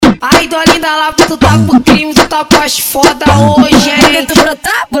Ai, dó linda lá, tu tá pro crime, tu tá pós foda hoje, hein? Tu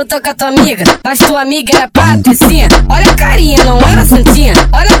brotou com a tua amiga, mas tua amiga era patricinha. Olha a carinha, não era santinha.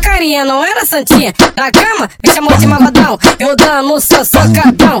 Olha a carinha, não era santinha. Na cama, me chamou de malvadão. Eu dando sou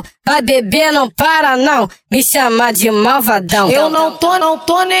socadão. Vai beber, não para não, me chamar de malvadão. Eu não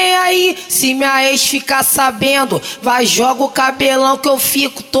tô nem aí, se minha ex ficar sabendo. Vai, joga o cabelão que eu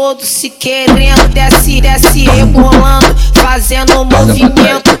fico todo se querendo. Desce rebolando, fazendo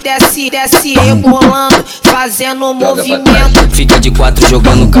movimento. Desce rebolando, fazendo movimento. Fica de quatro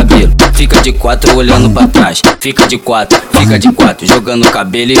jogando o cabelo, fica de quatro olhando pra trás. Fica de quatro jogando o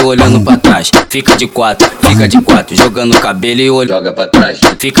cabelo e olhando pra trás. Fica de quatro jogando o cabelo e olhando pra trás.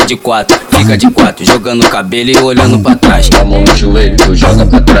 Fica de quatro jogando o cabelo e olhando pra trás. Com a mão no joelho, tu joga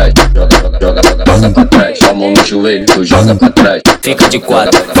pra trás. Joga pra trás. Com a mão no joelho, tu joga pra trás. Fica de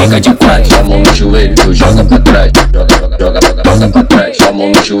quatro Com a mão no joelho, tu joga pra trás. Joga pra trás. Com a mão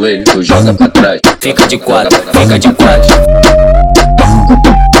no joelho, tu joga pra trás. Fica de quatro. Fica de quatro.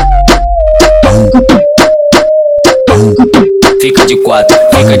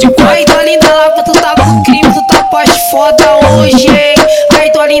 Ai, dó linda lá, tu tá pro crime, tu tá pós foda hoje, hein?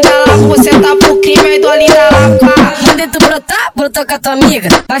 Ai, dó linda lá, você tá pro crime, ai, dó linda lá, pá. Mandei tu brotou com a tua amiga,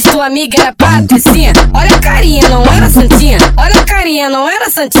 mas tua amiga era patricinha. Olha a carinha, não era santinha. Olha a carinha, não era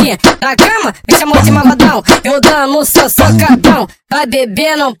santinha. Na cama, me chamou de malvadão. Eu dando sou socadão. Vai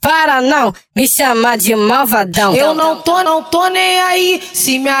beber, não para não, me chamar de malvadão. Eu não tô nem aí,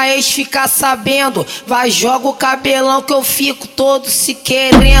 se minha ex ficar sabendo. Vai, joga o cabelão que eu fico todo se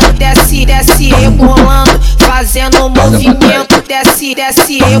querendo. Desce rebolando, fazendo movimento. Desce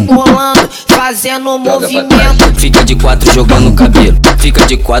rebolando, fazendo movimento. Fica de quatro jogando o cabelo, fica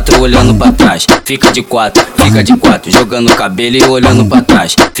de quatro olhando pra trás. Fica de quatro jogando o cabelo e olhando pra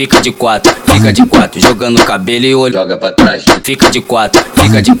trás. Fica de quatro jogando o cabelo e olhando Joga pra trás. Fica de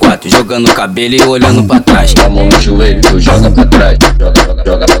quatro jogando o cabelo e olhando pra trás. Com a mão no joelho, tu joga pra trás.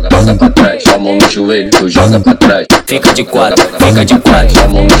 Joga pra trás. Com a mão no joelho, tu joga pra trás. Fica de quatro. Com a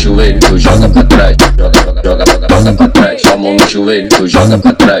mão no joelho, tu joga pra trás. Joga pra trás. Com a mão no joelho, tu joga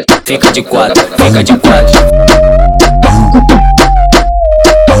pra trás. Fica de quatro. Fica de quatro.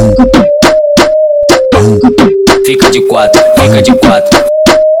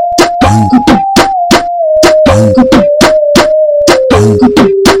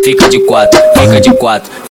 Fica de quatro.